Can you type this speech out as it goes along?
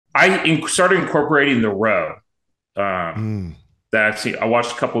started incorporating the row. Um, Mm. I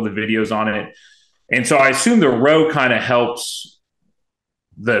watched a couple of the videos on it, and so I assume the row kind of helps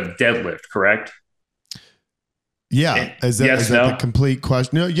the deadlift, correct? Yeah. And Is yes, that the no. complete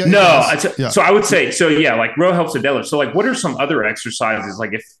question? No. Yeah. No, Yes. Yeah. so I would say so. Yeah, like row helps the deadlift. So like, what are some other exercises?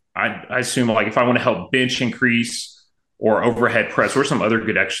 Like if I assume like if I want to help bench increase or overhead press, what are some other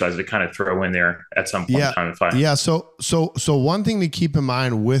good exercises to kind of throw in there at some point in Yeah. time? If I Yeah. So one thing to keep in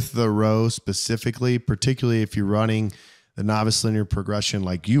mind with the row specifically, particularly if you're running the novice linear progression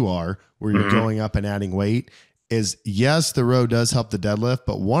like you are, where you're Mhm. going up and adding weight, is yes, the row does help the deadlift,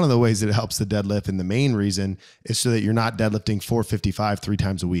 but one of the ways that it helps the deadlift, and the main reason, is so that you're not deadlifting 455 3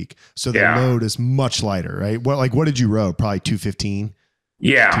 times a week. So the Yeah, load is much lighter, right? What did you row? Probably 215.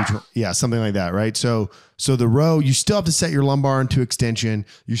 yeah, Yeah, something like that, right? So the row, you still have to set your lumbar into extension.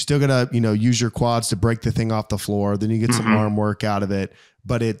 You're still gonna, use your quads to break the thing off the floor. Then you get some hmm arm work out of it.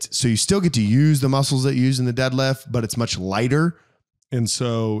 But so you still get to use the muscles that you use in the deadlift, but it's much lighter. And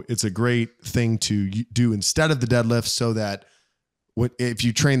so it's a great thing to do instead of the deadlift, so that if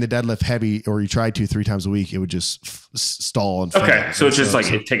you train the deadlift heavy or you try to 3 times a week, it would just stall and fail. Okay, so And it's just like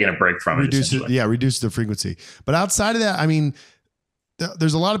so taking a break from it reduce it, essentially. yeah, reduce the frequency. But outside of that, I mean,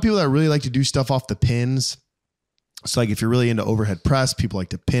 there's a lot of people that really like to do stuff off the pins. So like if you're really into overhead press, people like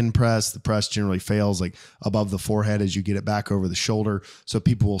to pin press. The press generally fails like above the forehead as you get it back over the shoulder. So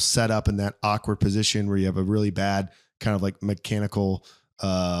people will set up in that awkward position where you have a really bad kind of like mechanical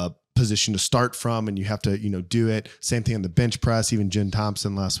position to start from, and you have to, do it. Same thing on the bench press. Even Jen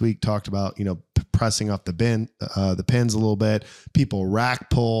Thompson last week talked about, pressing off the the pins a little bit. People rack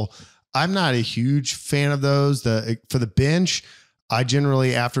pull. I'm not a huge fan of those. For the bench, I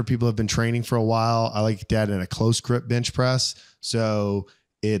generally, after people have been training for a while, I like to add in a close grip bench press. So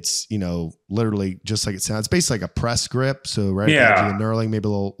it's, literally just like it sounds. It's basically like a press grip. So right at the edge of the Yeah, knurling, maybe a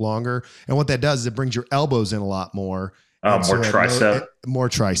little longer. And what that does is it brings your elbows in a lot more. And more so tricep. more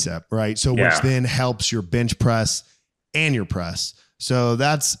tricep, right? So which Yeah, then helps your bench press and your press. So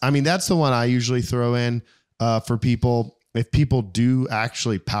that's the one I usually throw in for people. If people do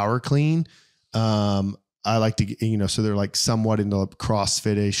actually power clean, I like to, so they're like somewhat into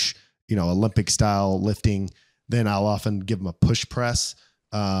CrossFit-ish, Olympic style lifting. Then I'll often give them a push press,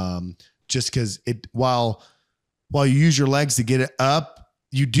 just because while you use your legs to get it up,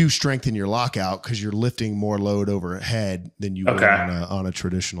 you do strengthen your lockout because you're lifting more load overhead than you would okay. on a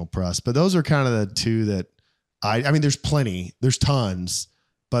traditional press. But those are kind of the two that I mean, there's tons,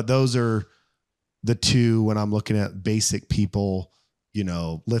 but those are the two when I'm looking at basic people,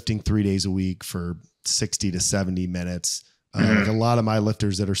 lifting 3 days a week for 60 to 70 minutes. Like a hmm lot of my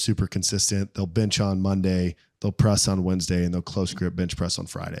lifters that are super consistent, they'll bench on Monday, they'll press on Wednesday, and they'll close grip bench press on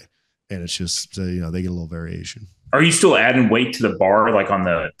Friday. And it's just, they get a little variation. Are you still adding weight to the bar like on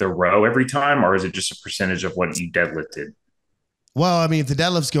the row every time, or is it just a percentage of what you deadlifted? Well, I mean, if the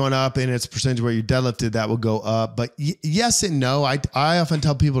deadlift's going up and it's a percentage where you deadlifted, that will go up. But yes and no. I often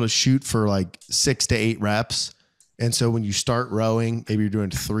tell people to shoot for like 6 to 8 reps. And so when you start rowing, maybe you're doing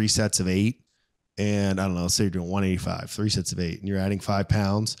 3 sets of 8. And I don't know, let's say you're doing 185, 3 sets of 8, and you're adding 5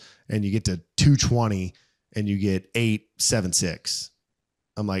 pounds, and you get to 220 and you get 8, 7, 6.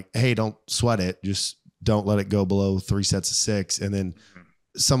 I'm like, hey, don't sweat it. Just don't let it go below 3 sets of 6. And then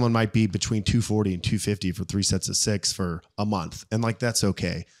someone might be between 240 and 250 for 3 sets of 6 for a month. And like, that's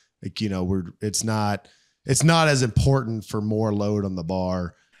okay. Like, it's not as important for more load on the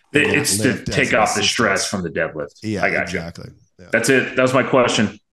bar in that It's to lift as take it off the is stress distance. from the deadlift. Yeah, I got you. exactly. Yeah. That's it. That was my question.